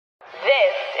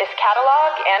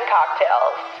Catalog and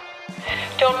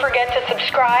Cocktails. Don't forget to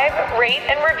subscribe, rate,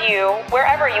 and review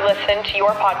wherever you listen to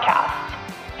your podcasts.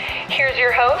 Here's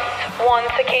your hosts, Juan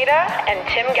Cicada and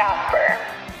Tim Gasper.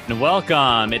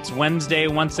 Welcome. It's Wednesday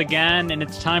once again, and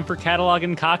it's time for Catalog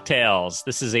and Cocktails.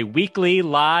 This is a weekly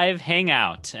live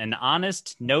hangout, an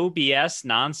honest, no BS,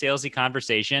 non-salesy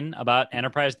conversation about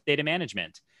enterprise data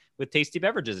management with tasty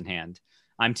beverages in hand.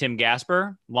 I'm Tim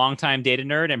Gasper, longtime data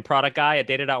nerd and product guy at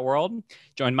Data.World,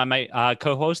 joined by my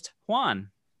co-host,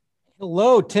 Juan.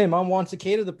 Hello, Tim. I'm Juan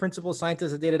Cicada, the principal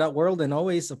scientist at Data.World, and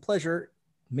always a pleasure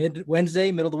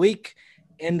mid-Wednesday, middle of the week,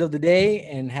 end of the day,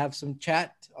 and have some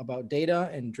chat about data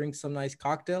and drink some nice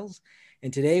cocktails.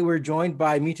 And today we're joined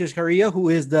by Mitesh Karia, who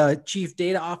is the Chief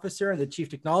Data Officer and the Chief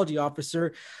Technology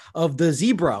Officer of The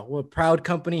Zebra. We're a proud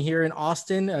company here in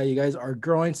Austin. You guys are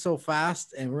growing so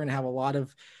fast, and we're going to have a lot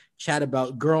of chat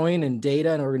about growing and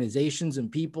data and organizations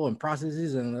and people and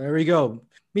processes. And there we go.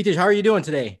 Mitesh, how are you doing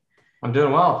today? I'm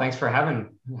doing well. Thanks for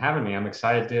having me. I'm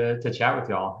excited to chat with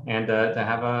y'all and to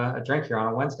have a drink here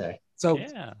on a Wednesday. So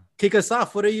Kick us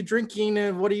off. What are you drinking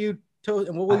and what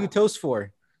will you toast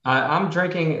for? I'm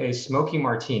drinking a smoky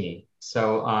martini.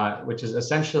 So, which is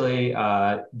essentially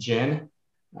gin.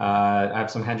 I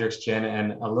have some Hendrick's gin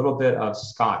and a little bit of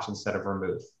scotch instead of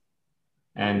vermouth.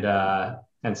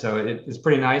 And so it's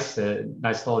pretty nice. A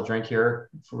nice little drink here,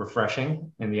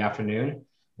 refreshing in the afternoon.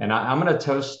 And I'm going to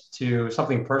toast to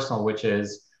something personal, which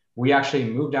is we actually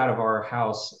moved out of our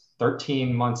house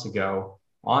 13 months ago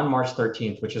on March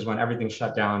 13th, which is when everything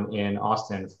shut down in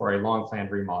Austin for a long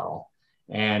planned remodel.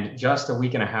 And just a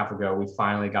week and a half ago, we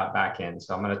finally got back in.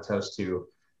 So I'm going to toast to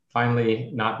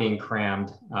finally not being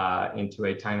crammed into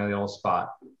a tiny little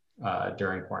spot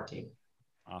during quarantine.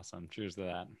 Awesome. Cheers to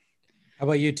that. How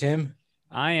about you, Tim?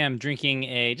 I am drinking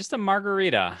just a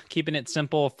margarita, keeping it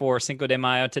simple for Cinco de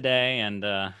Mayo today. And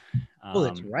oh,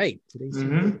 that's right. Today's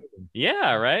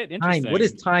yeah, right. Interesting. Time. What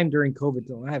is time during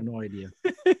COVID? I have no idea.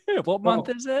 What month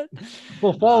is it?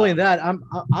 Well, following that,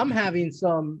 I'm having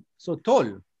some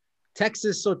sotol,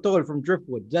 Texas sotol from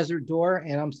Driftwood, Desert Door,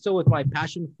 and I'm still with my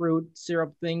passion fruit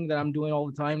syrup thing that I'm doing all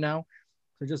the time now.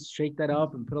 So just shake that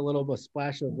up and put a little bit of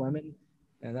splash of lemon,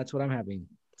 and that's what I'm having.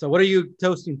 So what are you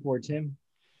toasting for, Tim?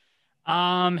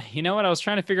 You know what? I was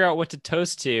trying to figure out what to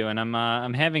toast to, and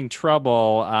I'm having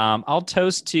trouble. I'll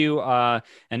toast to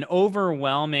an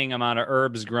overwhelming amount of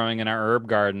herbs growing in our herb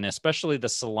garden, especially the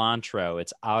cilantro.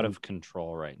 It's out of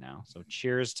control right now. So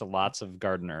cheers to lots of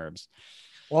garden herbs.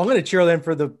 Well, I'm going to cheer then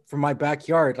for my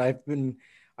backyard.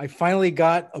 I finally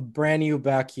got a brand new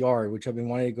backyard, which I've been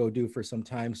wanting to go do for some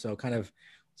time. So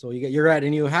you're at a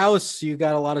new house, you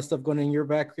got a lot of stuff going in your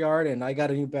backyard, and I got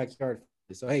a new backyard.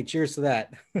 So, hey, cheers to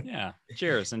that. Yeah,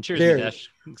 cheers. And cheers, Mitesh.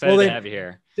 Excited to have you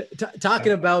here.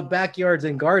 Talking about backyards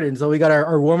and gardens, so we got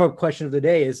our warm-up question of the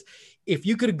day is, if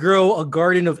you could grow a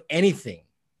garden of anything,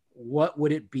 what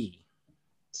would it be?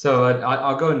 So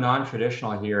I'll go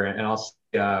non-traditional here, and I'll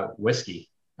say whiskey.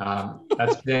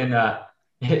 That's been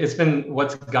it's been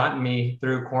what's gotten me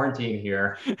through quarantine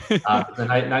here. It's a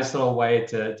nice little way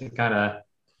to kind of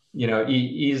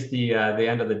ease the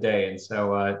end of the day. And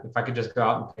so if I could just go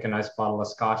out and pick a nice bottle of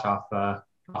scotch off of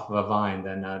a vine,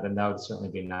 then that would certainly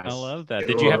be nice. I love that.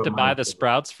 Did you have to buy the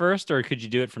sprouts first, or could you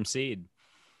do it from seed?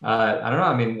 I don't know.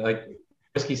 I mean, like,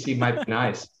 whiskey seed might be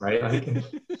nice, right? Like,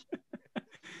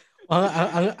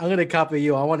 I'm going to copy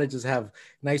you. I want to just have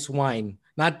nice wine,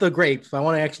 not the grapes. I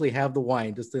want to actually have the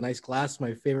wine, just a nice glass.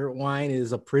 My favorite wine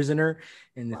is a Prisoner.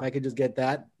 And if I could just get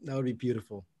that would be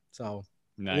beautiful. So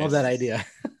nice. I love that idea.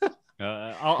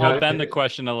 I'll bend the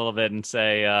question a little bit and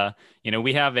say,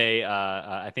 we have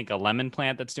I think a lemon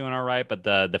plant that's doing all right, but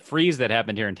the freeze that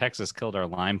happened here in Texas killed our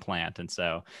lime plant. And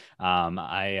so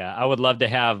I would love to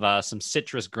have some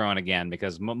citrus growing again,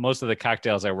 because most of the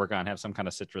cocktails I work on have some kind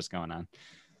of citrus going on.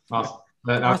 Awesome.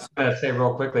 But I was going to say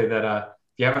real quickly that if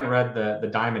you haven't read the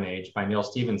Diamond Age by Neil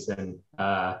Stephenson,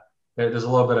 there's a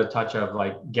little bit of touch of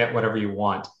like, get whatever you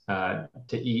want to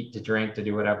eat, to drink, to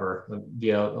do whatever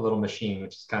via a little machine,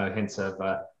 which is kind of hints of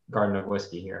garden of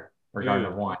whiskey here, or garden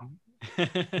of wine.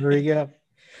 There you go.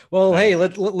 Well, hey,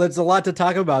 let's a lot to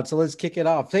talk about. So let's kick it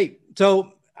off. Hey,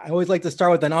 so I always like to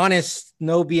start with an honest,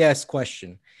 no BS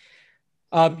question.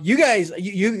 You guys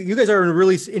are in a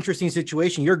really interesting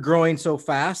situation. You're growing so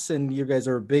fast, and you guys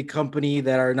are a big company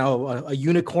that are now a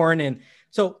unicorn. And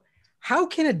so how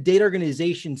can a data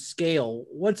organization scale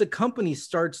once a company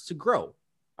starts to grow?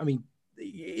 I mean,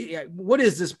 what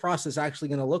is this process actually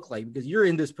going to look like? Because you're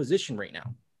in this position right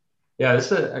now. Yeah,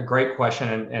 this is a great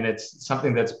question. And it's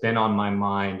something that's been on my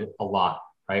mind a lot,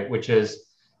 right? Which is,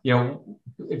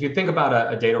 if you think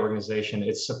about a data organization,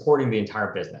 it's supporting the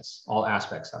entire business, all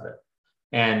aspects of it.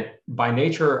 And by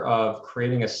nature of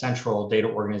creating a central data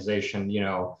organization,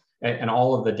 and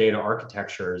all of the data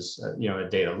architectures, a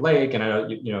data lake, and I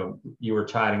know, you were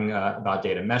chatting about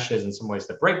data meshes and some ways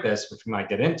that break this, which we might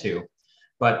get into,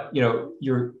 but,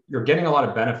 you're getting a lot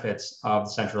of benefits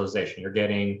of centralization. You're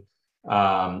getting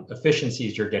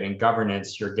efficiencies, you're getting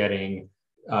governance, you're getting,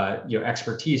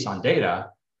 expertise on data,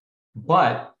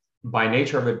 but by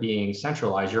nature of it being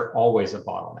centralized, you're always a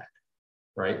bottleneck,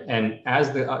 right? And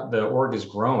as the org is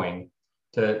growing,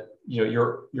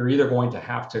 you're either going to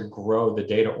have to grow the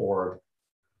data org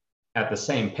at the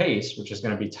same pace, which is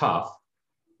going to be tough,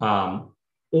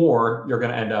 or you're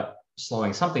going to end up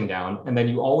slowing something down. And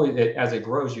then as it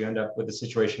grows, you end up with a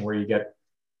situation where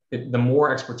the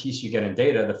more expertise you get in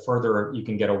data, the further you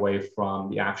can get away from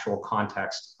the actual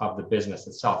context of the business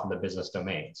itself and the business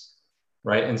domains,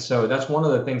 right? And so that's one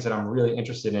of the things that I'm really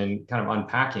interested in kind of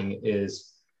unpacking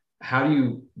is how do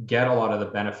you get a lot of the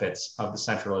benefits of the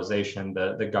centralization,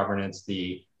 the governance,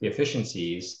 the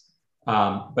efficiencies,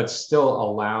 but still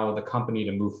allow the company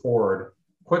to move forward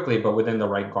quickly, but within the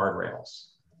right guardrails.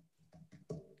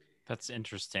 That's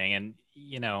interesting. And,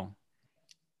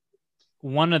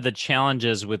 one of the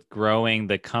challenges with growing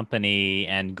the company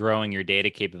and growing your data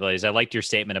capabilities, I liked your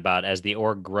statement about as the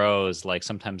org grows, like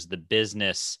sometimes the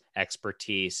business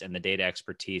expertise and the data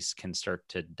expertise can start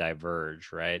to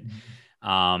diverge, right?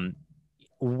 Mm-hmm.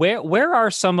 Where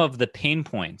are some of the pain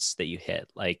points that you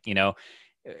hit? Like,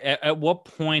 at what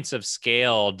points of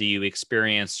scale do you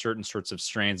experience certain sorts of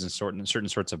strains and certain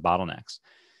sorts of bottlenecks?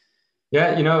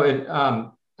 Yeah,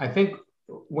 I think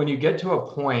when you get to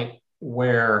a point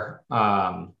where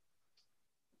the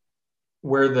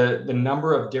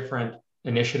number of different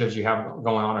initiatives you have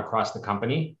going on across the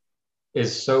company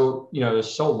is so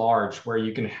large, where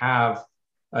you can have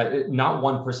not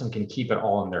one person can keep it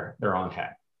all in their own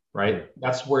head, right?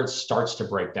 That's where it starts to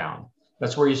break down.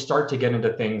 That's where you start to get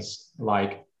into things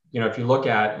like, if you look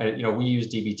at, we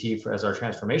use DBT as our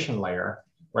transformation layer,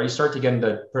 right? You start to get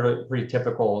into pretty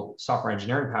typical software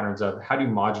engineering patterns of how do you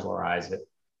modularize it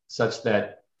such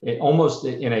that it almost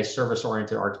in a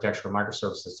service-oriented architecture,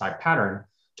 microservices type pattern,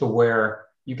 to where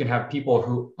you can have people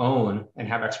who own and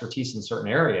have expertise in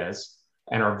certain areas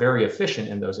and are very efficient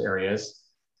in those areas,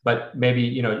 but maybe,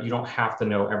 you don't have to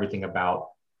know everything about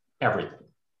everything,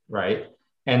 right?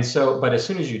 And so, but as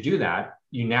soon as you do that,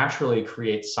 you naturally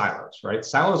create silos, right?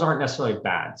 Silos aren't necessarily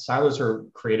bad. Silos are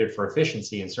created for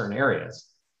efficiency in certain areas.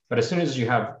 But as soon as you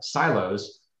have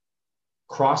silos,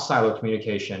 cross-silo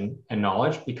communication and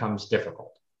knowledge becomes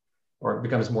difficult, or it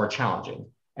becomes more challenging.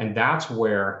 And that's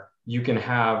where you can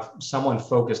have someone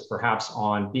focused perhaps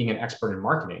on being an expert in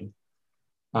marketing,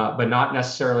 but not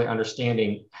necessarily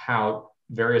understanding how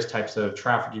various types of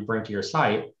traffic you bring to your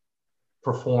site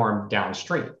perform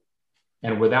downstream.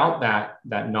 And without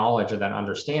that knowledge or that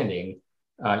understanding,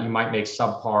 you might make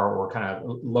subpar or kind of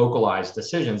localized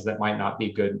decisions that might not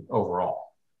be good overall.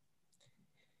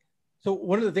 So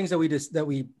one of the things that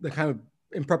we kind of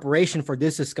in preparation for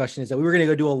this discussion is that we were going to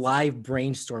go do a live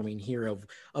brainstorming here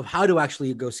of how to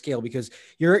actually go scale, because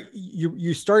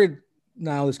you started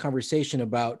now this conversation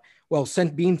about, well,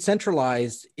 being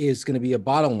centralized is going to be a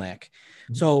bottleneck.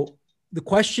 Mm-hmm. So the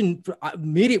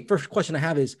immediate first question I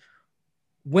have is,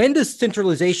 when does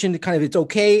centralization it's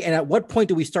okay? And at what point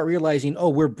do we start realizing, oh,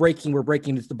 we're breaking,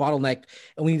 it's the bottleneck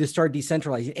and we need to start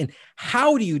decentralizing? And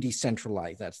how do you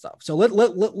decentralize that stuff? So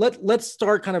let's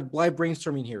start kind of live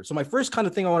brainstorming here. So my first kind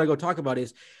of thing I want to go talk about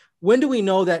is, when do we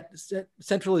know that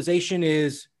centralization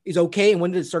is okay? And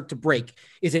when does it start to break?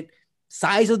 Is it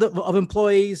size of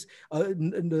employees,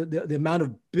 the amount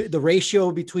of the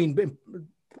ratio between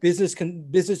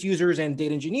business users and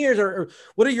data engineers, or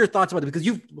what are your thoughts about it? Because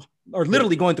you are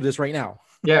literally going through this right now.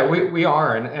 Yeah, we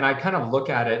are. And I kind of look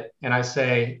at it and I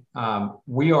say,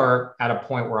 we are at a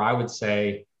point where I would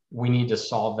say we need to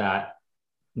solve that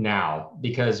now,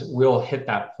 because we'll hit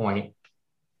that point,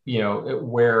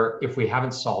 where if we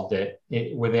haven't solved it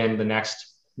within the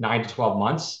next 9 to 12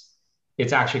 months,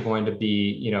 it's actually going to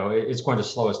be, it's going to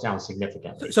slow us down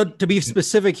significantly. So to be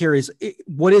specific here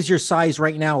what is your size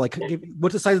right now? Like,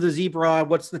 what's the size of the Zebra?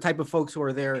 What's the type of folks who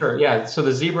are there? Sure. Yeah. So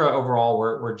the Zebra overall,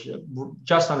 we're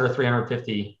just under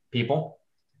 350 people,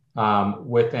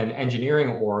 with an engineering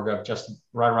org of just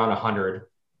right around 100,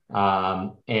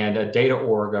 and a data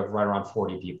org of right around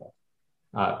 40 people,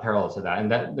 parallel to that.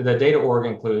 And the data org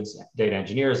includes data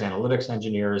engineers, analytics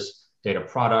engineers, data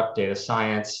product, data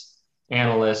science,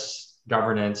 analysts,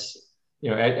 governance,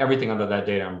 everything under that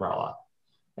data umbrella.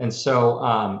 And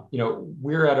so,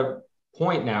 we're at a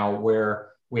point now where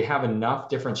we have enough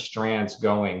different strands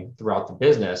going throughout the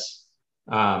business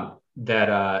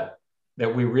that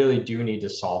we really do need to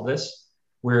solve this.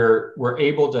 we're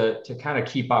able to kind of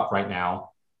keep up right now.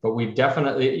 But we've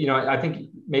definitely, I think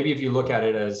maybe if you look at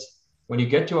it as when you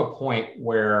get to a point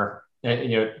where,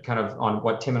 kind of on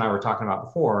what Tim and I were talking about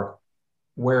before,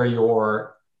 where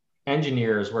your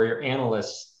engineers, where your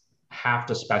analysts have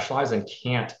to specialize and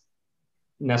can't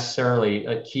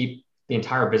necessarily keep the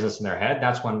entire business in their head,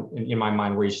 that's when, in my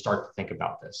mind, where you start to think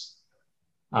about this.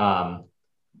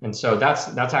 And so that's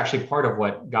actually part of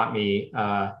what got me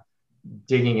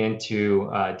digging into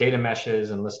data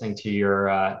meshes and listening to your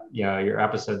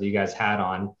episode that you guys had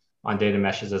on data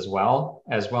meshes as well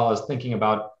as thinking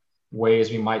about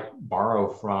ways we might borrow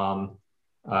from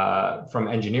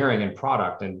engineering and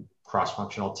product and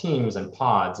cross-functional teams and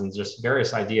pods and just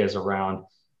various ideas around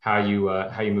how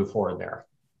you move forward there.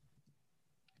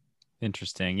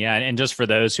 Interesting. Yeah. And just for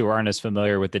those who aren't as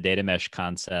familiar with the data mesh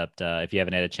concept, if you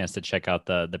haven't had a chance to check out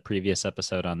the previous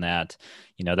episode on that,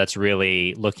 that's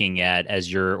really looking at,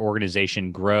 as your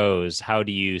organization grows, how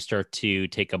do you start to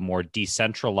take a more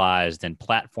decentralized and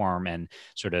platform and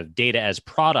sort of data as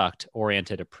product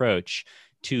oriented approach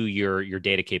to your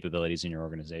data capabilities in your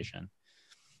organization?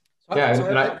 Yeah. So go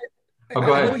I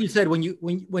ahead. know what you said, when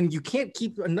you can't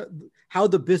keep how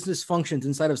the business functions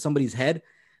inside of somebody's head,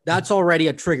 that's already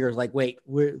a trigger. Like, wait,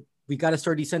 we got to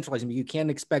start decentralizing. You can't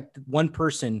expect one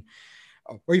person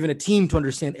or even a team to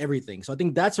understand everything. So I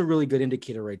think that's a really good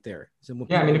indicator right there. So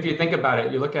I mean, if you think about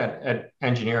it, you look at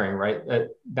engineering, right?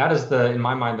 That is in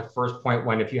my mind, the first point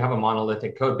when, if you have a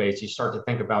monolithic code base, you start to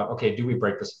think about, okay, do we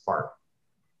break this apart,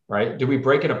 right? Do we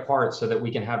break it apart so that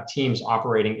we can have teams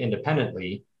operating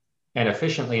independently and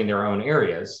efficiently in their own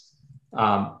areas?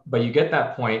 But you get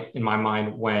that point, in my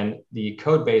mind, when the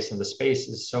code base and the space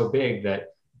is so big that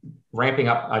ramping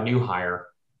up a new hire,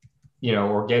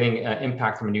 or getting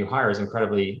impact from a new hire is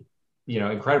incredibly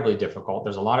difficult.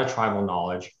 There's a lot of tribal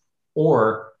knowledge,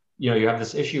 or, you have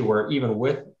this issue where even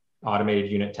with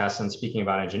automated unit tests, and speaking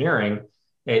about engineering,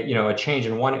 a change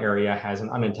in one area has an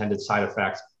unintended side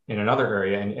effect in another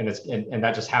area. And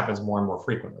that just happens more and more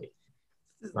frequently.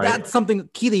 Right? That's something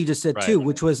key that you just said too,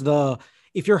 which was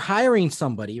if you're hiring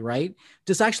somebody, right,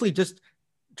 just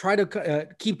try to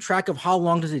keep track of how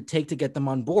long does it take to get them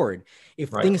on board.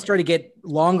 If things start to get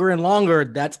longer and longer,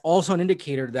 that's also an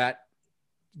indicator that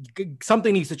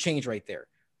something needs to change right there.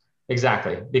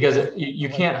 Exactly. Because you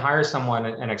can't hire someone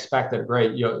and expect that,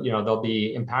 great, they'll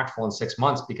be impactful in 6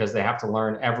 months, because they have to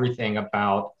learn everything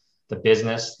about the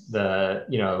business, the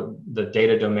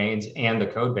data domains and the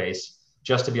code base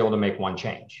just to be able to make one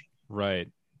change. Right.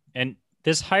 And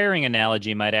this hiring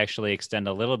analogy might actually extend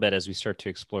a little bit as we start to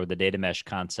explore the data mesh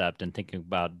concept and thinking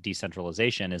about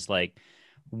decentralization. Is like,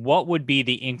 what would be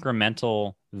the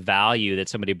incremental value that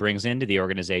somebody brings into the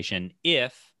organization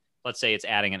if, let's say it's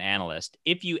adding an analyst,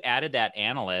 if you added that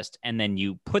analyst and then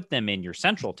you put them in your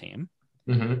central team,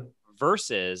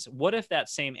 versus what if that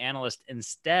same analyst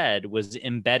instead was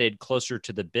embedded closer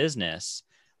to the business?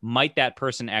 Might that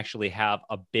person actually have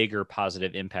a bigger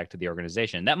positive impact to the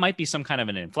organization? That might be some kind of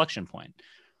an inflection point.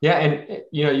 Yeah. And,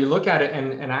 you look at it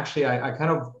and actually I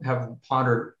kind of have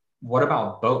pondered, what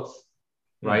about both?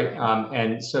 Right.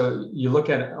 And so you look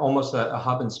at almost a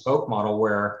hub and spoke model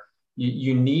where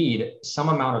you need some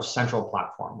amount of central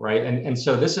platform. Right. And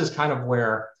so this is kind of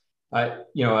where, I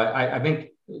think,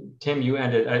 Tim,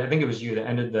 I think it was you that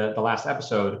ended the last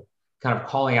episode kind of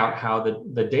calling out how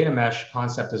the data mesh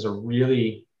concept is a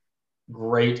really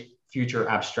great future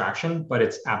abstraction, but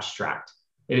it's abstract.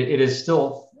 It is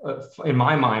still, in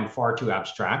my mind, far too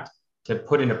abstract to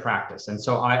put into practice. And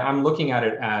so I'm looking at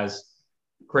it as,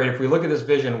 great, if we look at this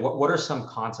vision, what are some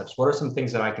concepts? What are some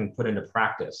things that I can put into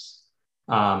practice?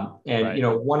 One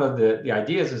of the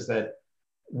ideas is that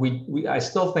I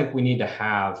still think we need to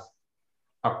have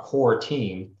a core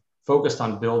team focused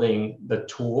on building the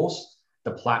tools,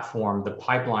 the platform, the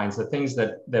pipelines, the things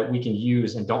that we can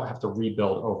use and don't have to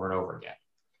rebuild over and over again.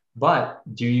 But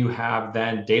do you have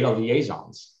then data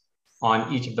liaisons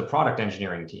on each of the product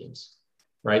engineering teams,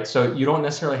 right? So you don't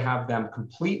necessarily have them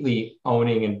completely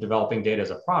owning and developing data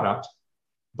as a product,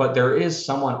 but there is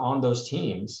someone on those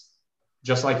teams,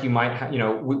 just like you might have,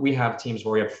 we have teams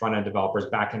where we have front-end developers,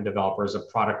 back-end developers, a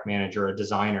product manager, a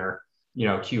designer,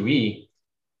 QE.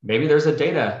 Maybe there's a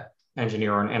data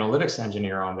engineer or an analytics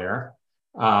engineer on there.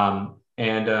 That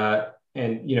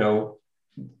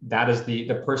is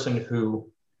the person who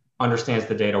understands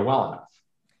the data well enough.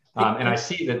 And I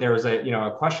see that there was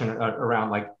a question around,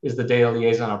 like, is the data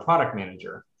liaison a product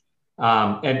manager?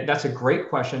 And that's a great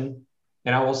question.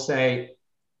 And I will say,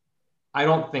 I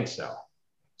don't think so.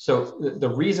 So the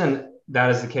reason that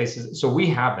is the case is, so we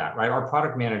have that, right? Our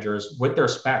product managers with their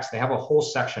specs, they have a whole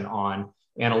section on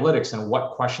analytics and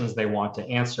what questions they want to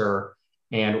answer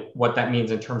and what that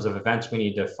means in terms of events we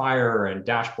need to fire and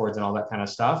dashboards and all that kind of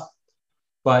stuff.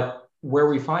 But where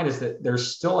we find is that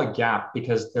there's still a gap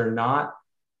because they're not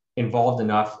involved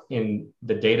enough in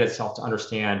the data itself to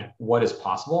understand what is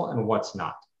possible and what's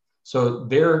not. So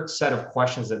their set of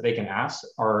questions that they can ask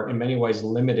are in many ways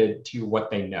limited to what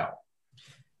they know.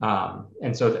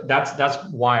 And so that's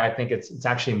why I think it's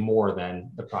actually more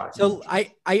than the product. So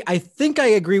I think I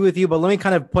agree with you, but let me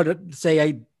kind of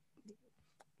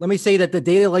let me say that the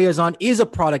data liaison is a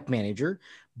product manager,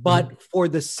 but for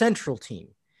the central team.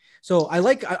 So I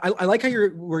like how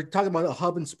we're talking about a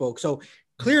hub and spoke. So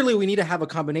clearly we need to have a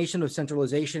combination of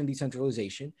centralization and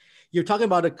decentralization. You're talking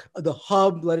about the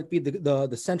hub, let it be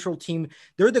the central team.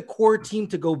 They're the core team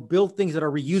to go build things that are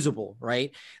reusable,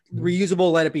 right?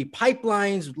 Reusable, let it be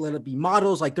pipelines, let it be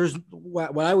models. Like there's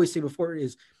what I always say before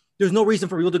is there's no reason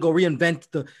for people to go reinvent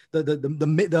the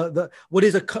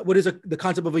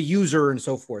concept of a user and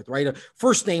so forth, right? A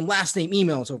first name, last name,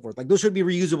 email, and so forth. Like those should be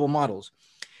reusable models.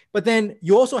 But then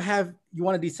you also you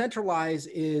want to decentralize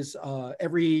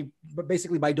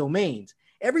basically by domains.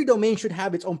 Every domain should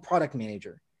have its own product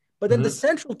manager, but then the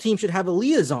central team should have a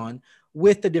liaison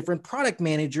with the different product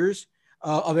managers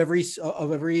of every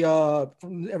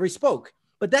spoke.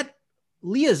 But that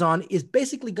liaison is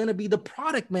basically going to be the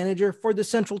product manager for the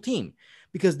central team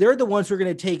because they're the ones who are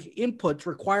going to take inputs,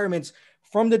 requirements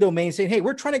from the domain saying, hey,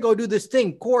 we're trying to go do this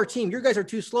thing. Core team, you guys are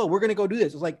too slow. We're going to go do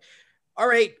this. It's like, all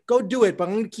right, go do it, but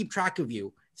I'm going to keep track of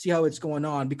you, see how it's going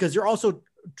on, because you're also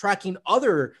tracking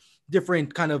other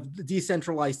different kind of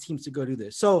decentralized teams to go do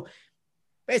this. So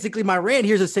basically my rant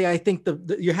here is to say, I think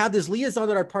you have this liaison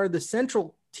that are part of the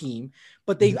central team,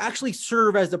 but they actually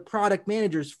serve as the product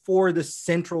managers for the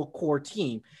central core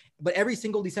team. But every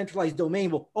single decentralized domain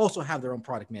will also have their own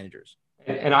product managers.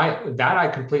 And I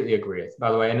completely agree with, by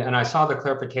the way. And I saw the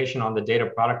clarification on the data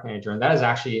product manager, and that is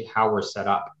actually how we're set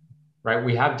up. Right,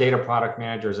 we have data product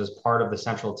managers as part of the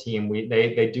central team.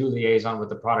 They do liaison with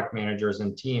the product managers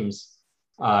and teams,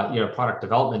 product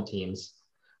development teams.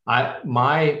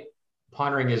 My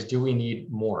pondering is, do we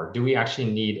need more? Do we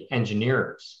actually need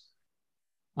engineers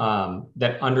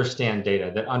that understand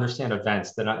data, that understand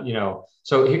events?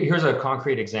 So here's a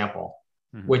concrete example,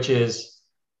 which is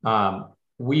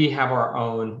we have our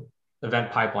own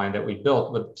event pipeline that we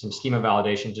built with some schema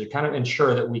validation to kind of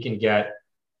ensure that we can get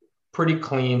pretty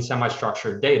clean,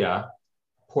 semi-structured data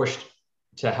pushed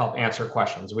to help answer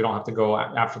questions. We don't have to go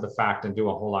after the fact and do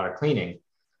a whole lot of cleaning.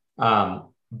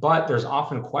 But there's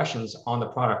often questions on the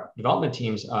product development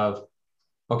teams of,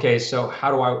 okay, so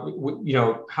how do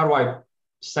I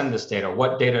send this data?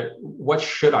 What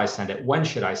should I send it? When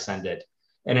should I send it?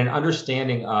 And an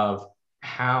understanding of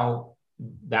how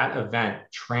that event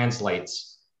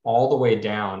translates all the way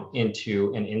down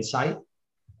into an insight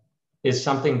is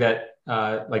something that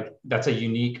that's a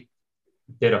unique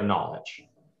bit of knowledge.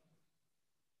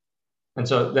 And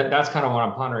so that's kind of what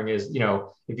I'm pondering is,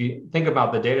 if you think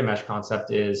about the data mesh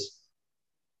concept is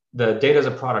the data as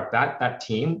a product, that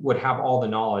team would have all the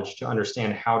knowledge to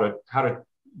understand how to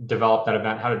develop that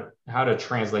event, how to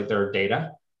translate their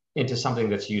data into something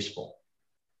that's useful.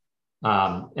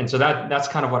 And so that's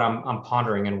kind of what I'm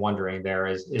pondering and wondering there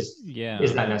is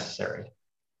that necessary?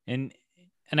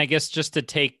 And I guess just to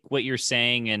take what you're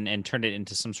saying and turn it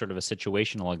into some sort of a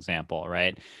situational example,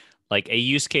 right? Like a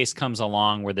use case comes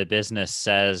along where the business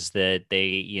says that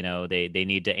they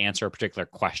need to answer a particular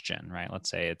question, right? Let's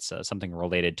say it's something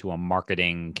related to a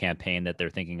marketing campaign that they're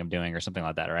thinking of doing or something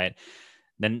like that, right?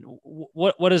 Then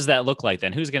what does that look like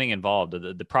then? Who's getting involved?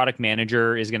 The product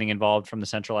manager is getting involved from the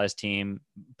centralized team.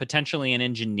 Potentially an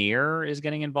engineer is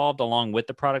getting involved along with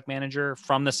the product manager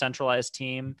from the centralized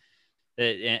team.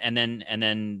 And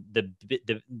then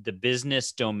the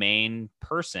business domain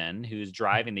person who's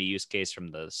driving the use case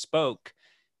from the spoke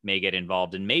may get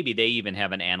involved, and maybe they even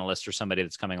have an analyst or somebody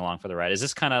that's coming along for the ride. Is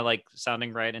this kind of like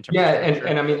sounding right in terms of structure?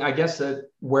 and I mean, I guess that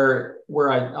where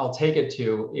I'll take it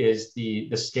to is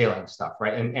the scaling stuff,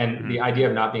 right? And the idea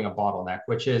of not being a bottleneck,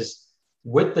 which is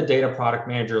with the data product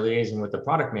manager liaising with the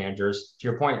product managers. To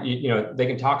your point, they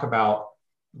can talk about,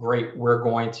 great, we're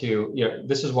going to,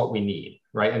 this is what we need,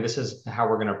 right? And this is how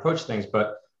we're going to approach things.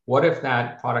 But what if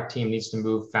that product team needs to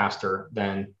move faster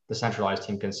than the centralized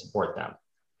team can support them,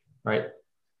 right?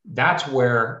 That's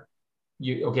where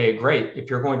okay, great.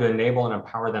 If you're going to enable and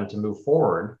empower them to move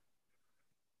forward,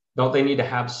 don't they need to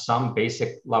have some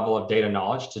basic level of data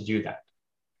knowledge to do that?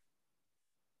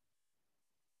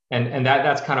 And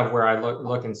that's kind of where I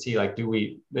look and see, like,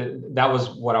 that was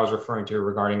what I was referring to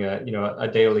regarding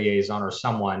a data liaison or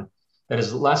someone that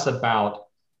is less about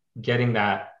getting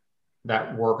that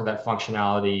work or that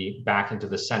functionality back into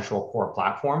the central core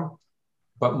platform,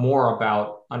 but more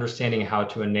about understanding how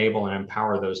to enable and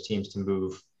empower those teams to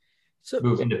move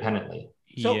independently.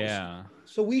 Yeah.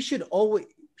 So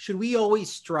should we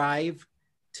always strive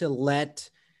to let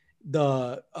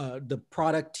the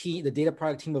product team, the data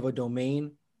product team of a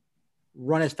domain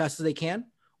run as fast as they can?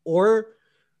 Or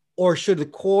should the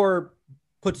core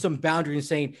put some boundary in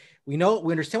saying, we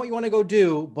understand what you want to go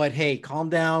do, but hey, calm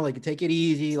down, like take it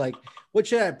easy. Like what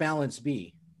should that balance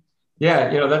be?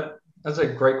 Yeah, that's a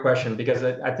great question, because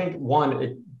I think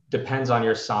it depends on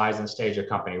your size and stage of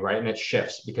company, right? And it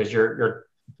shifts because your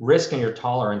risk and your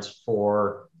tolerance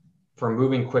for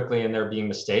moving quickly and there being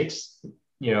mistakes,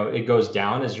 it goes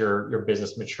down as your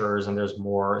business matures and there's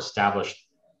more established,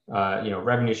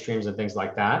 revenue streams and things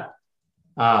like that.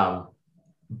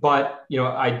 But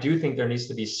I do think there needs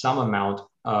to be some amount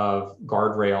of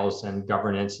guardrails and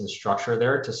governance and structure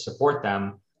there to support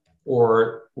them.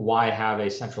 Or why have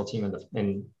a central team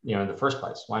in the first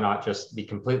place? Why not just be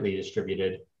completely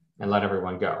distributed and let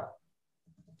everyone go?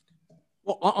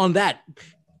 Well, on that,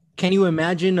 can you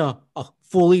imagine a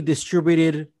fully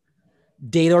distributed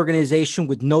data organization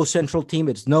with no central team?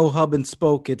 It's no hub and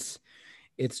spoke. It's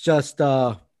just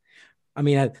the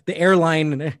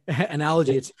airline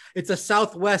analogy. It's a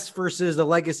Southwest versus a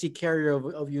legacy carrier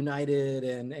of United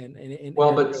and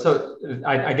well, but so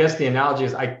I guess the analogy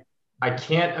is I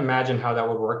can't imagine how that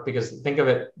would work, because think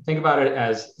about it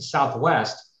as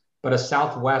Southwest, but a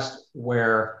Southwest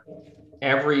where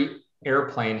every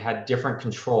airplane had different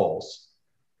controls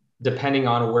depending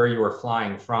on where you were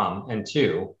flying from and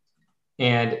to.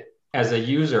 And as a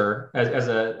user, as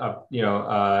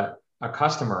a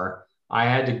customer, I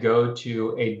had to go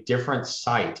to a different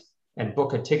site and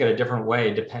book a ticket a different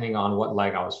way depending on what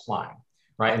leg I was flying,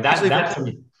 right? And that's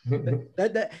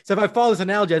so if I follow this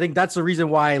analogy, I think that's the reason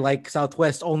why like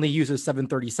Southwest only uses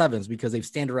 737s, because they've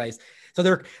standardized. So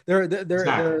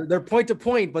they're point to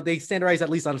point, but they standardize at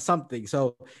least on something.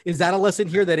 So is that a lesson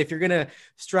here, that if you're going to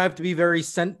strive to be very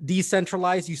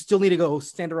decentralized, you still need to go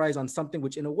standardize on something,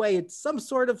 which in a way it's some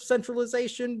sort of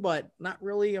centralization, but not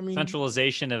really. I mean,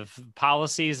 centralization of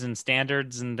policies and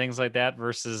standards and things like that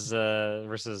versus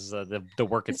the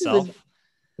work itself.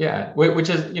 Yeah, which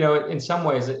is, in some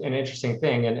ways an interesting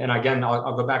thing. And again,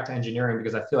 I'll go back to engineering,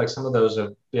 because I feel like some of those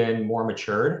have been more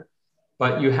matured,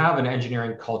 but you have an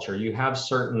engineering culture. You have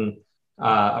certain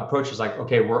approaches like,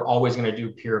 okay, we're always going to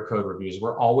do peer code reviews.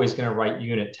 We're always going to write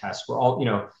unit tests. We're all,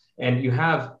 and you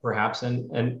have perhaps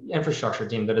an infrastructure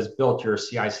team that has built your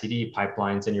CI/CD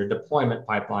pipelines and your deployment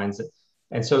pipelines.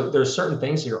 And so there's certain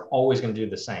things that you're always going to do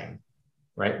the same.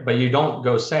 Right. But you don't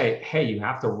go say, hey, you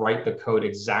have to write the code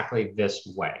exactly this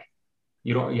way.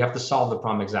 You have to solve the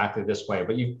problem exactly this way.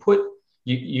 But you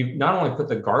not only put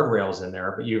the guardrails in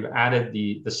there, but you've added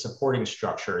the supporting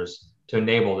structures to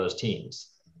enable those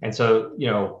teams. And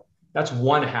so, that's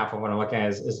one half of what I'm looking at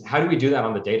is how do we do that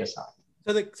on the data side?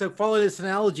 So follow this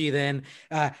analogy then,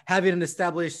 having an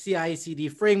established CI/CD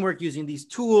framework using these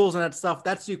tools and that stuff,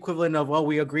 that's the equivalent of, well,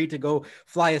 we agreed to go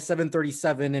fly a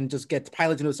 737 and just get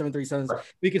pilots into 737s. Right.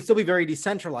 We can still be very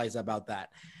decentralized about that.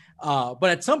 But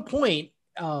at some point,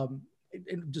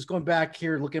 just going back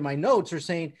here, looking at my notes, are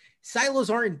saying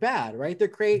silos aren't bad, right?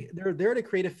 They're there to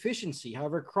create efficiency.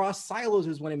 However, cross silos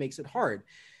is when it makes it hard.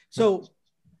 So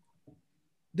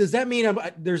does that mean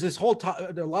there's this whole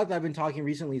a lot that I've been talking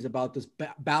recently is about this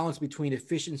balance between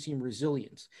efficiency and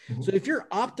resilience. Mm-hmm. So if you're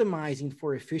optimizing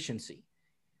for efficiency,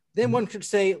 then one could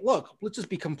say, look, let's just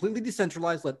be completely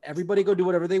decentralized. Let everybody go do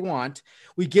whatever they want.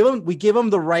 We give them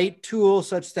the right tools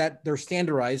such that they're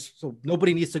standardized. So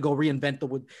nobody needs to go reinvent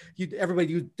everybody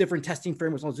use different testing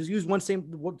frameworks. Let's just use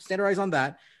standardize on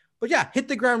that. But yeah, hit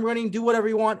the ground running, do whatever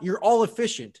you want. You're all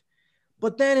efficient.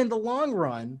 But then in the long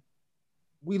run,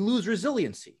 we lose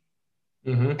resiliency.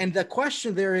 Mm-hmm. And the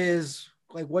question there is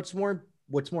like, what's more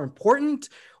important,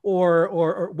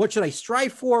 or what should I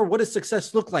strive for? What does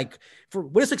success look like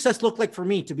for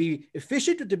me, to be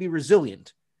efficient or to be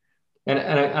resilient? And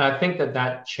I think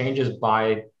that changes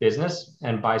by business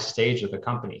and by stage of the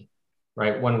company,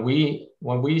 right? When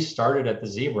we started at the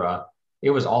Zebra,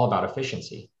 it was all about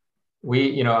efficiency.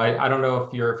 I don't know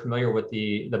if you're familiar with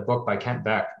the book by Kent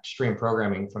Beck, Extreme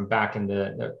Programming, from back in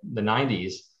the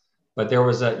 90s, but there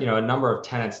was a number of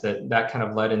tenets that kind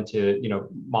of led into,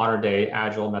 modern day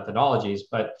agile methodologies.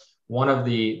 But one of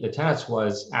the tenets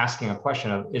was asking a question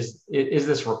of, is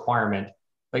this requirement,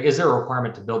 like, is there a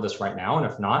requirement to build this right now?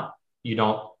 And if not, you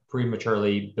don't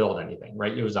prematurely build anything,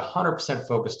 right? It was 100%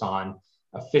 focused on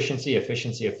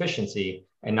efficiency,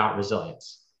 and not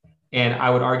resilience. And I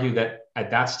would argue that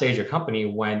at that stage of company,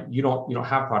 when you don't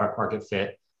have product market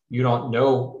fit, you don't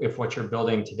know if what you're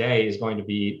building today is going to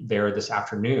be there this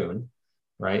afternoon,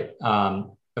 right?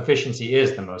 Efficiency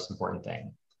is the most important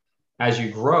thing. As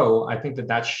you grow, I think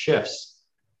that shifts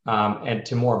and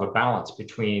to more of a balance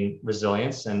between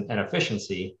resilience and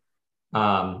efficiency.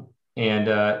 Um,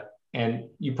 and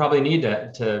you probably need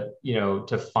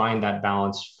to find that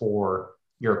balance for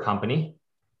your company.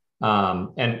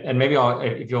 And maybe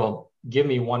if you'll give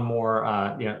me one more,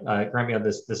 grant me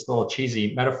this little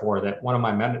cheesy metaphor that one of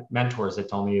my mentors had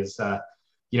told me is,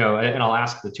 and I'll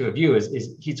ask the two of you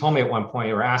is he told me at one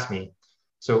point or asked me,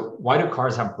 so why do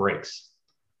cars have brakes?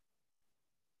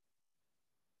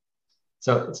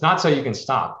 So it's not so you can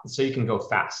stop, it's so you can go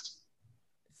fast.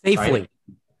 Safely. Right?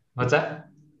 What's that?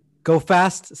 Go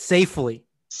fast safely.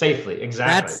 Safely,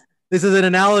 exactly. This is an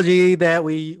analogy that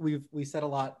we said a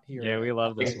lot here. Yeah, we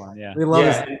love this one. Yeah. We love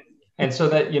this. And so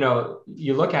that,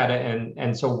 you look at it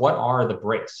and so what are the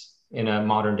brakes in a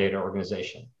modern data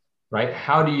organization, right?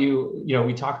 How do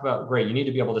we talk about, great, you need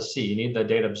to be able to see, you need the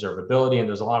data observability, and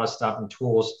there's a lot of stuff and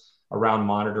tools around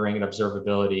monitoring and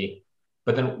observability.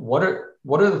 But then what are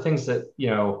the things that,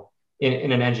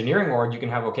 in an engineering org, you can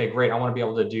have, okay, great, I want to be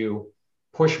able to do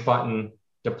push button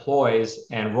deploys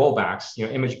and rollbacks,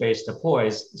 image-based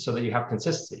deploys so that you have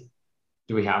consistency.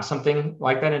 Do we have something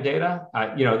like that in data?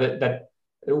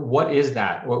 What is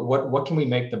that? What can we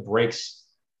make the brakes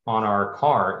on our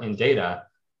car in data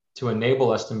to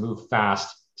enable us to move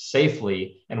fast,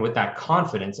 safely, and with that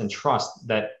confidence and trust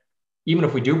that even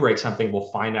if we do break something,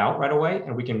 we'll find out right away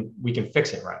and we can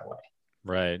fix it right away.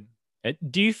 Right.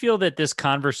 Do you feel that this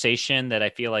conversation that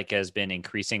I feel like has been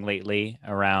increasing lately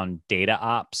around data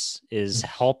ops is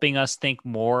helping us think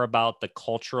more about the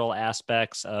cultural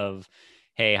aspects of,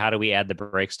 hey, how do we add the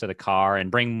brakes to the car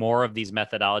and bring more of these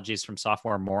methodologies from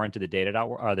software more into the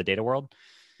data world?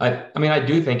 I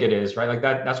do think it is, right? Like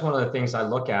that's one of the things I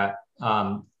look at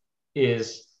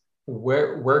is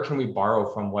where can we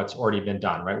borrow from what's already been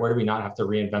done, right? Where do we not have to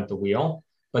reinvent the wheel?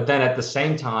 But then at the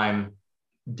same time,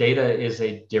 data is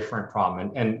a different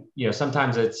problem. And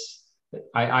sometimes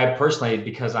I personally,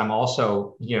 because I'm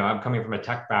also, I'm coming from a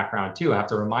tech background too, I have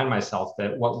to remind myself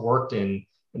that what worked in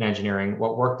engineering,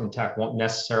 what worked in tech won't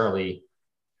necessarily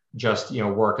just,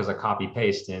 work as a copy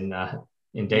paste in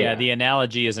data. Yeah, the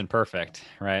analogy isn't perfect,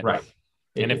 right? Right.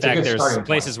 And in fact, there's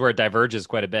places where it diverges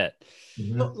quite a bit.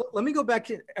 Mm-hmm. So let me go back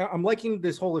to, I'm liking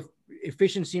this whole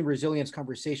efficiency and resilience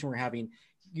conversation we're having.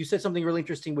 You said something really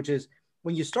interesting, which is,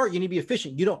 when you start, you need to be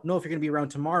efficient. You don't know if you're going to be around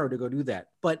tomorrow to go do that.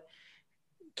 But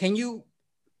you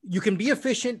can be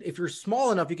efficient if you're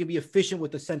small enough, you can be efficient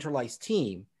with a centralized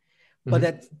team. But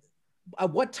at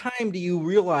what time do you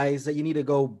realize that you need to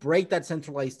go break that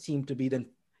centralized team to be then,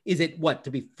 is it to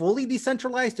be fully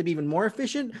decentralized, to be even more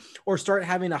efficient, or start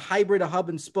having a hybrid, a hub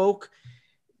and spoke?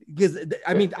 Because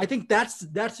I think that's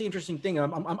the interesting thing.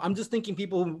 I'm just thinking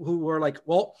people who are like,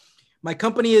 well, my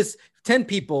company is 10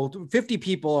 people, 50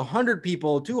 people, 100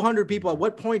 people, 200 people. At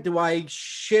what point do I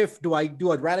shift? Do I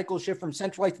do a radical shift from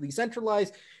centralized to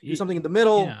decentralized? Do something in the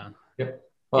middle? Yeah. Yep.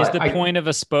 Well, is the point of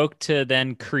a spoke to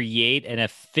then create an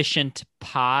efficient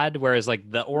pod, whereas like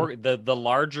the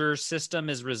larger system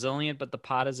is resilient, but the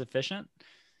pod is efficient?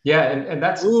 Yeah, and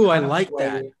that's I like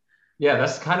that. Yeah,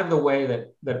 that's kind of the way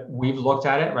that we've looked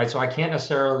at it, right? So I can't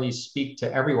necessarily speak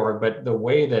to every org, but the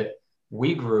way that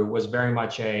we grew was very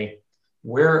much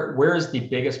where is the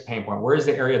biggest pain point? Where is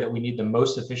the area that we need the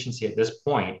most efficiency at this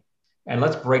point? And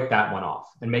let's break that one off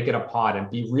and make it a pod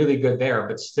and be really good there,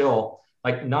 but still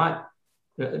like not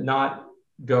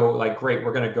go like, great,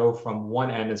 we're going to go from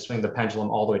one end and swing the pendulum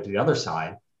all the way to the other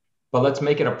side, but let's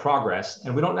make it a progress.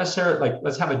 And we don't necessarily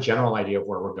let's have a general idea of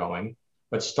where we're going,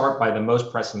 but start by the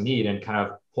most pressing need and kind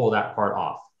of pull that part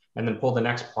off and then pull the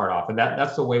next part off. And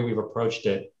that's the way we've approached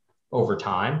it over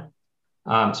time.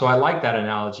 So I like that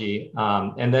analogy.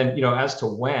 And then, as to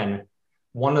when,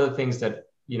 one of the things that,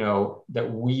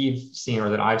 that we've seen or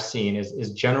that I've seen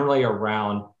is generally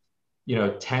around,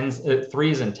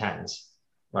 threes and tens,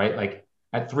 right? Like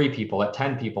at 3 people, at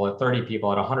 10 people, at 30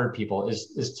 people, at 100 people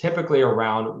is typically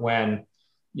around when,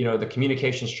 the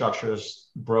communication structures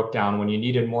broke down, when you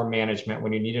needed more management,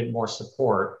 when you needed more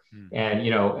support. And,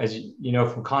 as you know,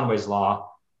 from Conway's Law,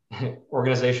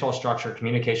 organizational structure,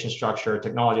 communication structure,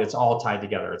 technology, it's all tied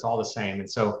together. It's all the same. And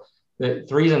so the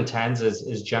 3s and 10s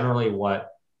is generally what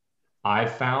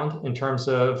I've found in terms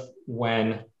of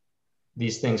when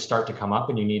these things start to come up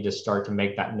and you need to start to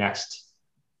make that next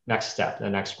step, the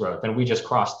next growth. And we just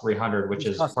crossed 300, which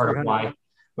is part of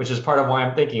why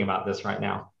I'm thinking about this right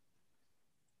now.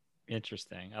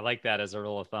 Interesting. I like that as a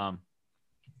rule of thumb.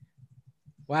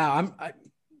 Wow.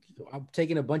 I'm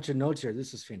taking a bunch of notes here.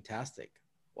 This is fantastic.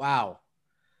 Wow.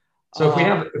 So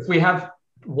if we have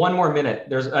one more minute,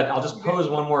 I'll just pose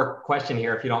one more question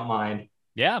here, if you don't mind.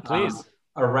 Yeah, please.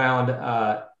 Around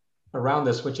around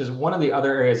this, which is one of the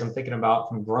other areas I'm thinking about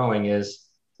from growing is,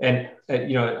 and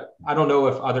I don't know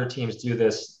if other teams do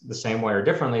this the same way or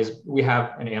differently, is we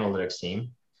have an analytics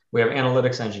team, we have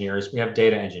analytics engineers, we have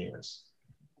data engineers.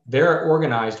 They're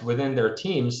organized within their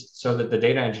teams so that the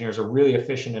data engineers are really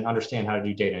efficient and understand how to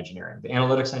do data engineering. The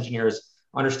analytics engineers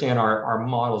understand our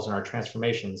models and our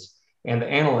transformations, and the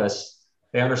analysts,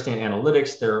 they understand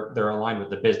analytics, they're aligned with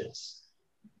the business.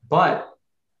 But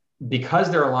because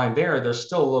they're aligned there's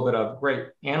still a little bit of great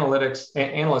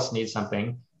analysts need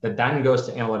something that then goes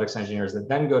to analytics engineers that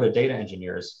then go to data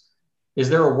engineers. Is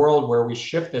there a world where we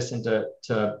shift this into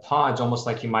pods, almost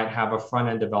like you might have a front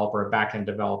end developer, a back end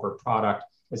developer, product,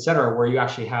 et cetera, where you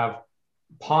actually have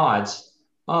pods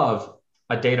of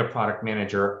a data product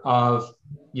manager, of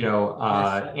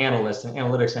analyst and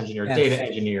analytics engineer, data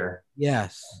engineer?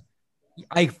 Yes,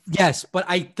 but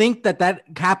I think that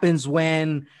happens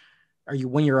when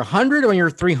you're 100 or when you're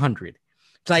 300.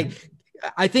 It's like,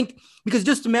 I think, because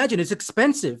just imagine, it's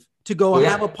expensive to go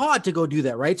have a pod to go do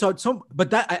that, right?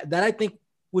 But that I think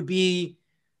would be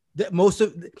that most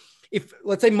of, if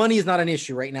let's say money is not an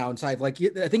issue right now inside, like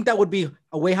I think that would be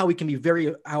a way how we can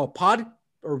be how a pod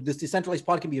or this decentralized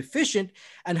pod can be efficient,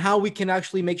 and how we can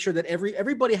actually make sure that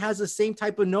everybody has the same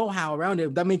type of know-how around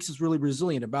it. That makes us really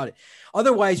resilient about it.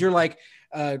 Otherwise, you're like,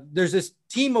 there's this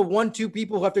team of 1-2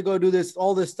 people who have to go do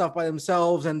all this stuff by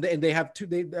themselves, and they have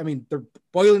they're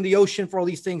boiling the ocean for all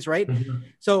these things, right? Mm-hmm.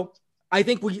 So I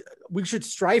think we should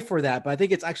strive for that, but I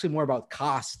think it's actually more about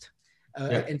cost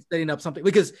and setting up something.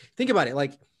 Because think about it,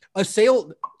 like the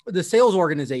sales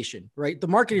organization, right? The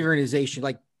marketing organization,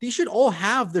 like these should all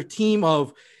have their team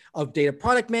of data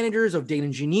product managers, of data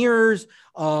engineers,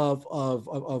 of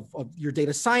your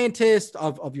data scientists,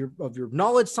 of your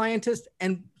knowledge scientists.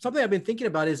 And something I've been thinking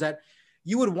about is that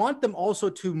you would want them also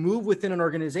to move within an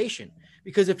organization,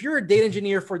 because if you're a data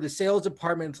engineer for the sales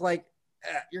department, it's like,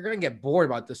 you're going to get bored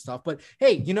about this stuff. But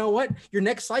hey, you know what? Your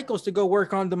next cycle is to go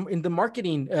work in the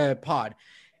marketing pod.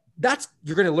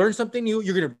 You're going to learn something new.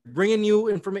 You're going to bring in new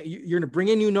information. You're going to bring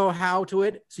in new know-how to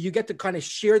it. So you get to kind of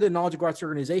share the knowledge across the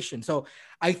organization. So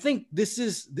I think this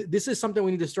is something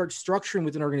we need to start structuring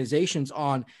within organizations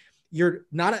on. You're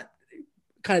not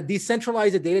kind of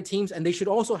decentralize the data teams, and they should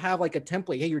also have like a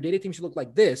template. Hey, your data team should look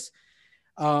like this,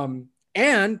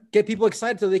 and get people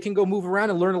excited so they can go move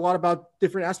around and learn a lot about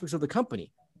different aspects of the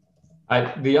company.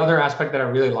 The other aspect that I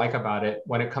really like about it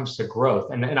when it comes to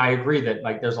growth, and I agree that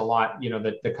like there's a lot,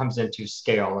 that comes into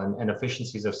scale and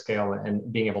efficiencies of scale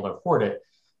and being able to afford it.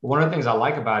 But one of the things I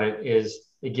like about it is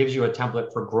it gives you a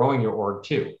template for growing your org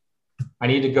too. I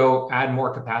need to go add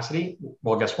more capacity.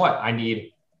 Well, guess what? I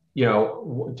need,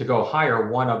 to go hire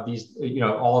one of these,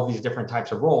 all of these different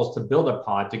types of roles to build a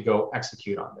pod to go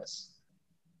execute on this.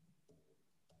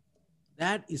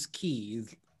 That is key.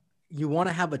 You want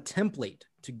to have a template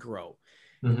to grow.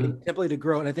 Mm-hmm. Template to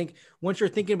grow. And I think once you're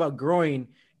thinking about growing,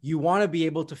 you want to be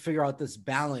able to figure out this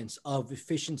balance of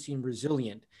efficiency and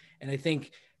resilient. And I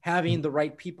think having the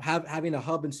right people, having a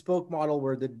hub and spoke model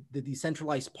where the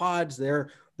decentralized pods, they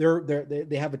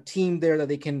have a team there that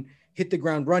they can hit the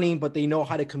ground running, but they know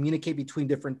how to communicate between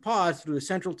different pods through a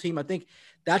central team. I think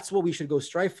that's what we should go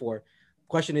strive for.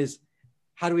 Question is,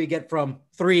 how do we get from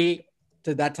 3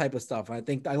 to that type of stuff? I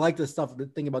think I like the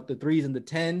thing about the 3s and the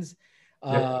 10s.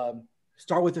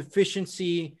 Start with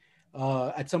efficiency.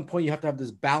 At some point, you have to have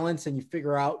this balance, and you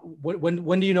figure out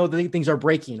when do you know that things are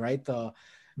breaking, right?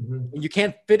 You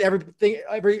can't fit everything,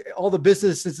 all the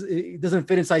business it doesn't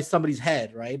fit inside somebody's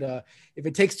head, right? If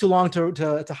it takes too long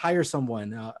to hire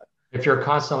someone. If you're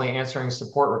constantly answering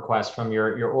support requests from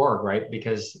your org, right,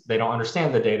 because they don't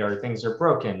understand the data or things are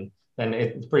broken, then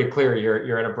it's pretty clear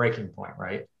you're at a breaking point,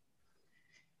 right?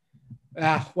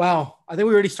 Wow. I think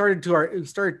we already started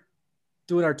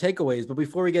doing our takeaways, but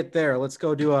before we get there, let's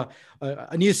go do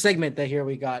a new segment that here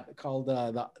we got called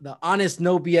the honest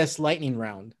no BS lightning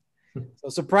round. So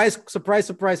surprise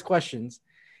questions.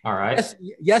 All right.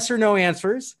 Yes or no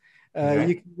answers.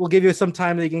 Okay. We'll give you some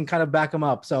time that you can kind of back them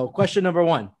up. So question number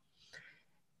 1,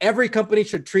 every company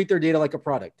should treat their data like a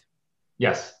product.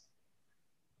 Yes.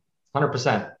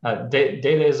 100%.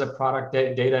 Data is a product.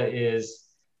 Data is,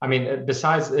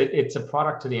 besides it's a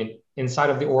product to the inside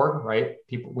of the org, right?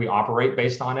 We operate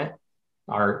based on it.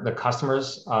 The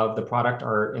customers of the product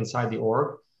are inside the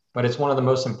org, but it's one of the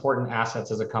most important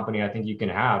assets as a company I think you can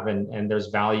have. And there's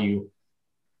value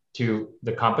to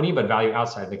the company, but value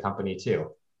outside the company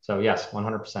too. So yes,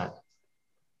 100%.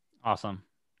 Awesome.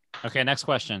 Okay. Next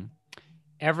question.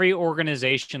 Every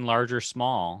organization, large or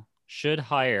small, should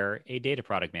hire a data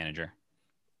product manager.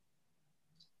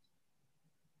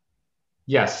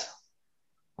 Yes.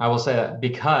 I will say that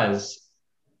because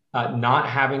not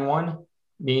having one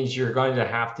means you're going to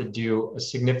have to do a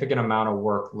significant amount of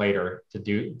work later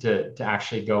to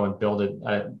actually go and build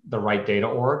the right data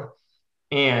org.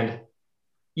 And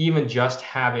even just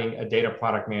having a data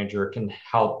product manager can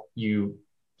help you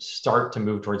start to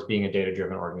move towards being a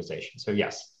data-driven organization. So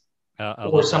yes,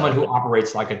 or someone who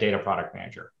operates like a data product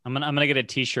manager. I'm gonna get a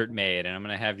T-shirt made, and I'm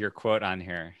gonna have your quote on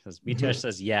here. Mitesh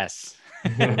says yes.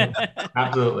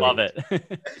 Absolutely, love it.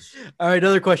 All right,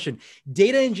 another question.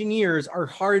 Data engineers are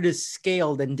harder to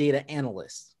scale than data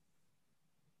analysts.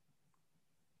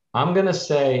 I'm gonna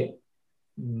say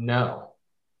no,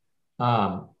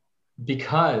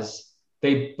 because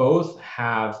they both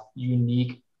have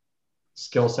unique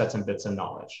skill sets and bits of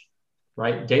knowledge,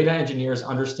 right? Data engineers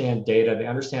understand data, they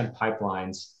understand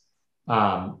pipelines.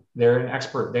 They're an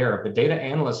expert there, but data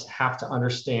analysts have to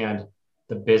understand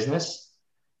the business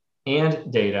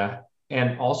and data,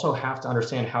 and also have to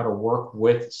understand how to work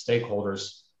with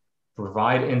stakeholders,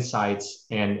 provide insights,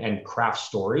 and craft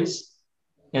stories.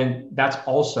 And that's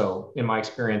also, in my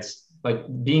experience, like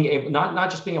being able, not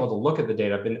just being able to look at the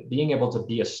data, but being able to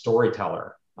be a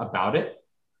storyteller about it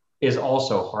is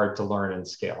also hard to learn and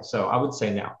scale. So I would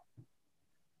say no.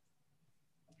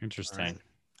 Interesting. Right.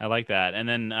 I like that. And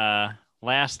then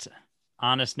last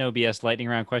honest, no BS lightning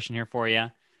round question here for you.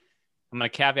 I'm going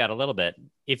to caveat a little bit.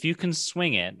 If you can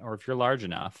swing it, or if you're large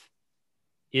enough,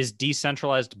 is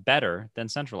decentralized better than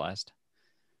centralized?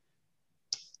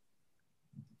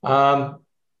 I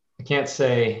can't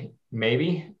say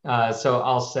maybe. So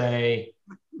I'll say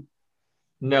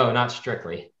no, not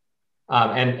strictly.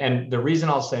 And the reason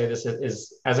I'll say this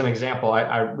is as an example,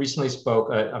 I recently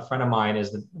spoke, a friend of mine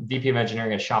is the VP of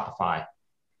engineering at Shopify.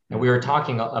 And we were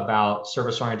talking about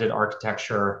service-oriented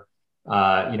architecture,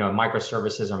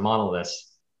 microservices or monoliths.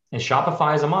 And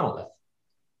Shopify is a monolith,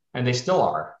 and they still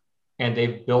are. And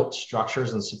they've built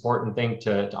structures and support and things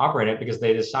to operate it, because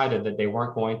they decided that they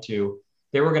were going to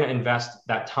invest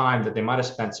that time that they might have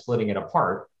spent splitting it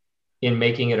apart in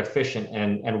making it efficient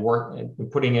and work and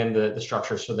putting in the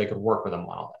structures so they could work with a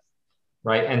monolith,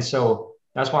 right? And so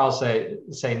that's why I'll say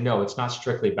no, it's not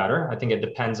strictly better. I think it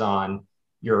depends on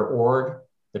your org,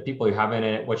 the people you have in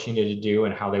it, what you need to do,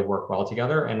 and how they work well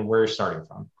together, and where you're starting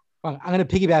from. I'm going to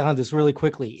piggyback on this really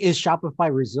quickly. Is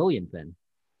Shopify resilient then?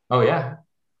 Oh yeah,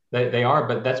 they are,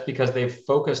 but that's because they've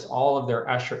focused all of their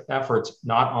efforts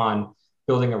not on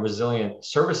building a resilient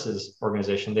services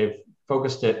organization. They've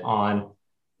focused it on,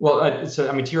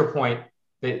 to your point,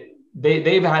 they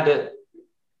have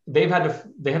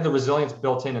the resilience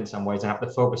built in some ways, and have to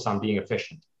focus on being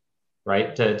efficient,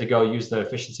 right? To go use the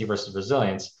efficiency versus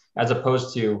resilience, as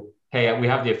opposed to, hey, we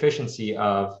have the efficiency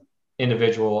of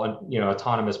individual and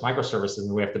autonomous microservices,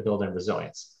 and we have to build in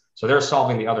resilience. So they're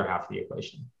solving the other half of the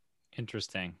equation.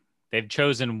 Interesting. They've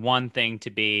chosen one thing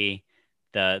to be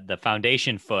the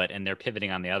foundation foot, and they're pivoting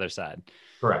on the other side.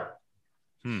 Correct.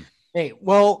 Hey,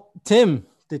 well, Tim,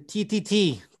 the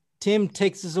TTT. Tim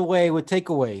takes us away with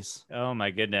takeaways. Oh my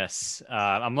goodness.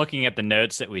 I'm looking at the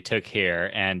notes that we took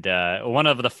here, and one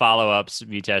of the follow-ups,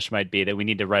 Mitesh, might be that we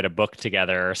need to write a book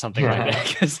together or something like that,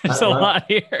 because there's a lot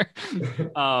here.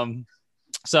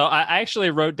 So I actually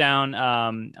wrote down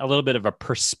a little bit of a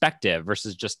perspective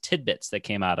versus just tidbits that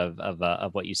came out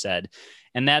of what you said.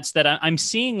 And that's that I'm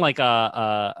seeing like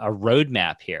a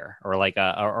roadmap here, or like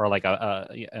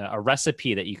a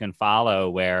recipe that you can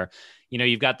follow, where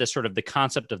you've got this sort of the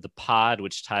concept of the pod,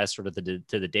 which ties sort of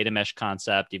to the data mesh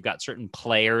concept. You've got certain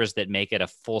players that make it a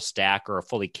full stack or a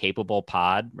fully capable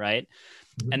pod, right?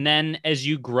 Mm-hmm. And then as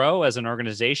you grow as an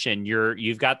organization,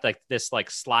 you've got like this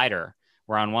like slider,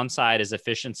 where on one side is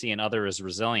efficiency and other is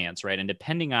resilience, right? And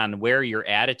depending on where your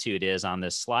attitude is on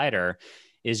this slider,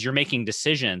 is you're making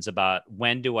decisions about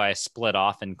when do I split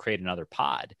off and create another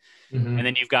pod. Mm-hmm. And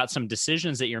then you've got some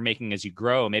decisions that you're making as you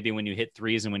grow, maybe when you hit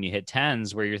 3s and when you hit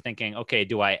 10s, where you're thinking, okay,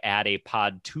 do I add a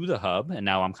pod to the hub? And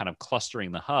now I'm kind of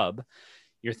clustering the hub.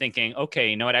 You're thinking, okay,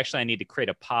 you know what, actually I need to create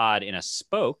a pod in a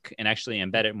spoke and actually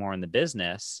embed it more in the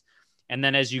business. And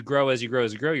then as you grow,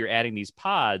 you're adding these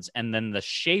pods, and then the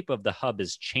shape of the hub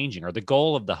is changing, or the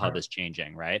goal of the hub is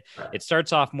changing, right? It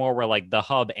starts off more where like the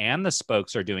hub and the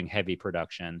spokes are doing heavy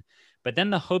production, but then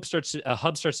the hub starts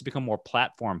to become more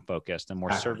platform focused and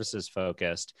more services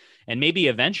focused, and maybe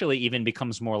eventually even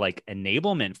becomes more like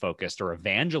enablement focused or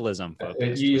evangelism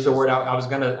focused. You use the word. I was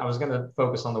gonna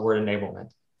focus on the word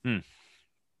enablement.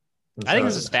 I think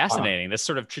this is fascinating. This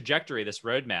sort of trajectory, this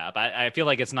roadmap. I feel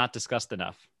like it's not discussed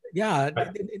enough. Yeah.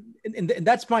 And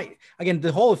that's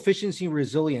the whole efficiency and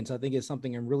resilience, I think, is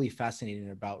something I'm really fascinated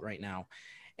about right now.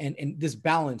 And this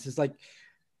balance is like,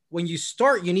 when you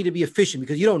start, you need to be efficient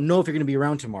because you don't know if you're going to be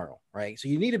around tomorrow, right? So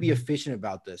you need to be efficient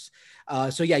about this.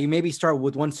 So yeah, you maybe start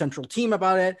with one central team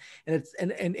about it,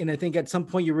 and I think at some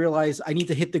point you realize I need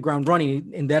to hit the ground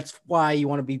running, and that's why you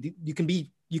want to be.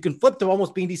 You can flip to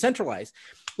almost being decentralized.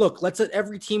 Look, let's let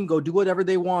every team go do whatever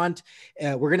they want.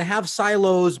 We're going to have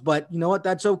silos, but you know what?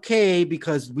 That's okay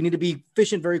because we need to be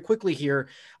efficient very quickly here.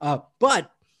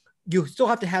 But you still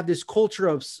have to have this culture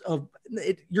of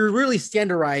it, you're really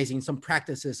standardizing some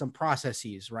practices, some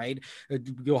processes, right?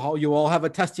 You all have a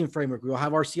testing framework. We'll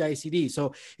have our CI/CD.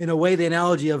 So in a way, the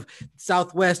analogy of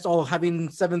Southwest all having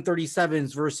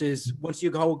 737s versus once you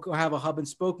go have a hub and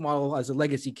spoke model as a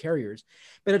legacy carriers.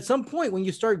 But at some point, when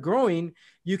you start growing,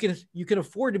 you can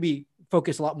afford to be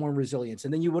focused a lot more on resilience.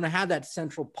 And then you want to have that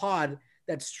central pod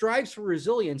that strives for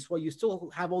resilience while you still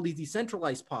have all these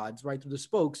decentralized pods, right, through the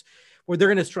spokes, where they're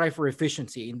going to strive for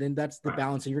efficiency. And then that's the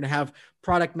balance. And you're going to have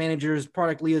product managers,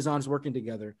 product liaisons working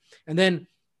together. And then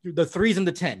the 3s and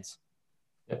the 10s.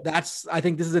 I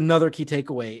think this is another key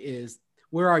takeaway is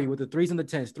where are you with the 3s and the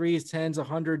 10s, 3s, 10s,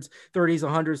 100s, 30s,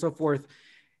 100s, so forth.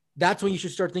 That's when you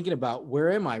should start thinking about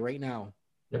where am I right now?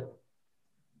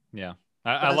 Yeah.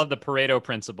 I love the Pareto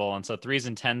principle. And so 3s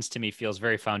and 10s to me feels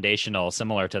very foundational,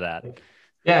 similar to that.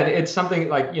 Yeah, it's something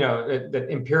like, that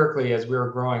empirically as we were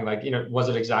growing, like, was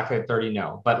it exactly at 30?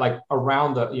 No, but like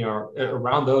around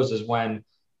around those is when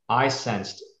I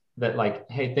sensed that like,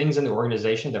 hey, things in the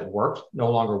organization that worked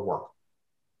no longer work.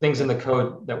 Things in the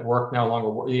code that work no longer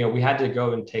work. We had to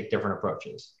go and take different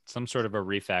approaches. Some sort of a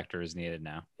refactor is needed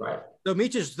now. Right. So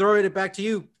Meet, just throwing it back to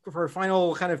you for a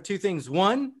final kind of 2 things.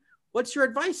 1, what's your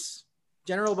advice?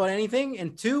 General about anything?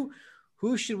 And 2,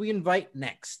 who should we invite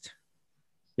next?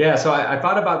 Yeah, so I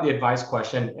thought about the advice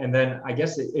question, and then I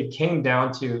guess it came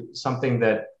down to something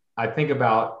that I think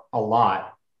about a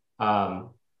lot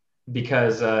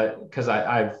because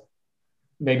I've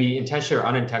maybe intentionally or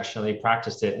unintentionally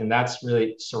practiced it, and that's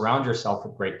really surround yourself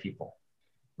with great people,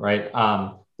 right?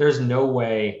 There's no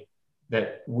way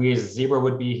that we as Zebra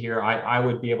would be here. I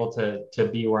would be able to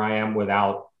be where I am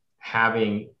without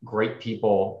having great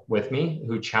people with me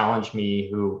who challenge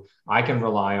me, who I can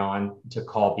rely on to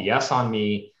call BS on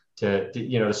me,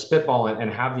 to spitball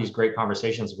and have these great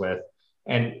conversations with,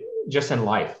 and just in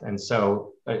life. And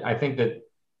so I think that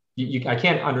I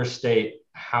can't understate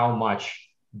how much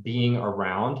being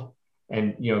around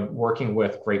and, working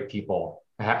with great people,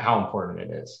 how important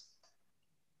it is.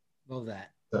 Love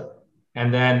that.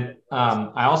 And then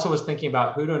I also was thinking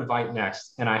about who to invite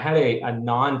next. And I had a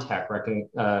non-tech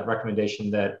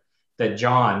recommendation that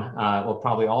John will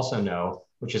probably also know,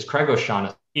 which is Craig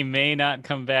O'Shaughnessy. He may not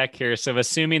come back here. So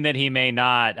assuming that he may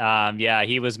not,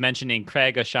 he was mentioning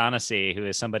Craig O'Shaughnessy, who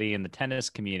is somebody in the tennis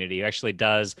community who actually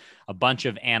does a bunch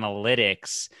of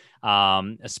analytics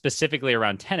specifically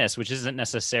around tennis, which isn't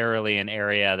necessarily an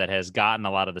area that has gotten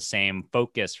a lot of the same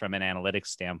focus from an analytics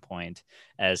standpoint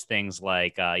as things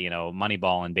like,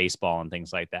 Moneyball and baseball and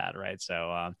things like that. Right.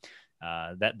 So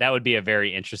that would be a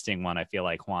very interesting one. I feel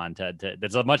like, Juan,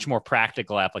 there's a much more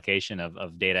practical application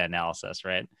of data analysis.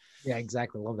 Right. Yeah,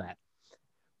 exactly. Love that.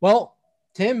 Well,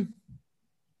 Tim,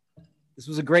 this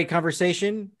was a great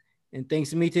conversation. And thanks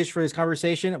to Mitish for this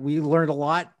conversation. We learned a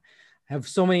lot. I have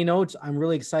so many notes. I'm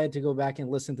really excited to go back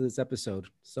and listen to this episode.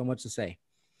 So much to say.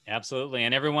 Absolutely.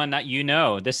 And everyone that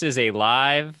this is a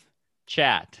live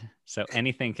chat. So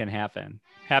anything can happen.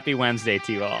 Happy Wednesday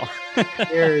to you all.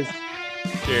 Cheers.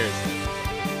 Cheers.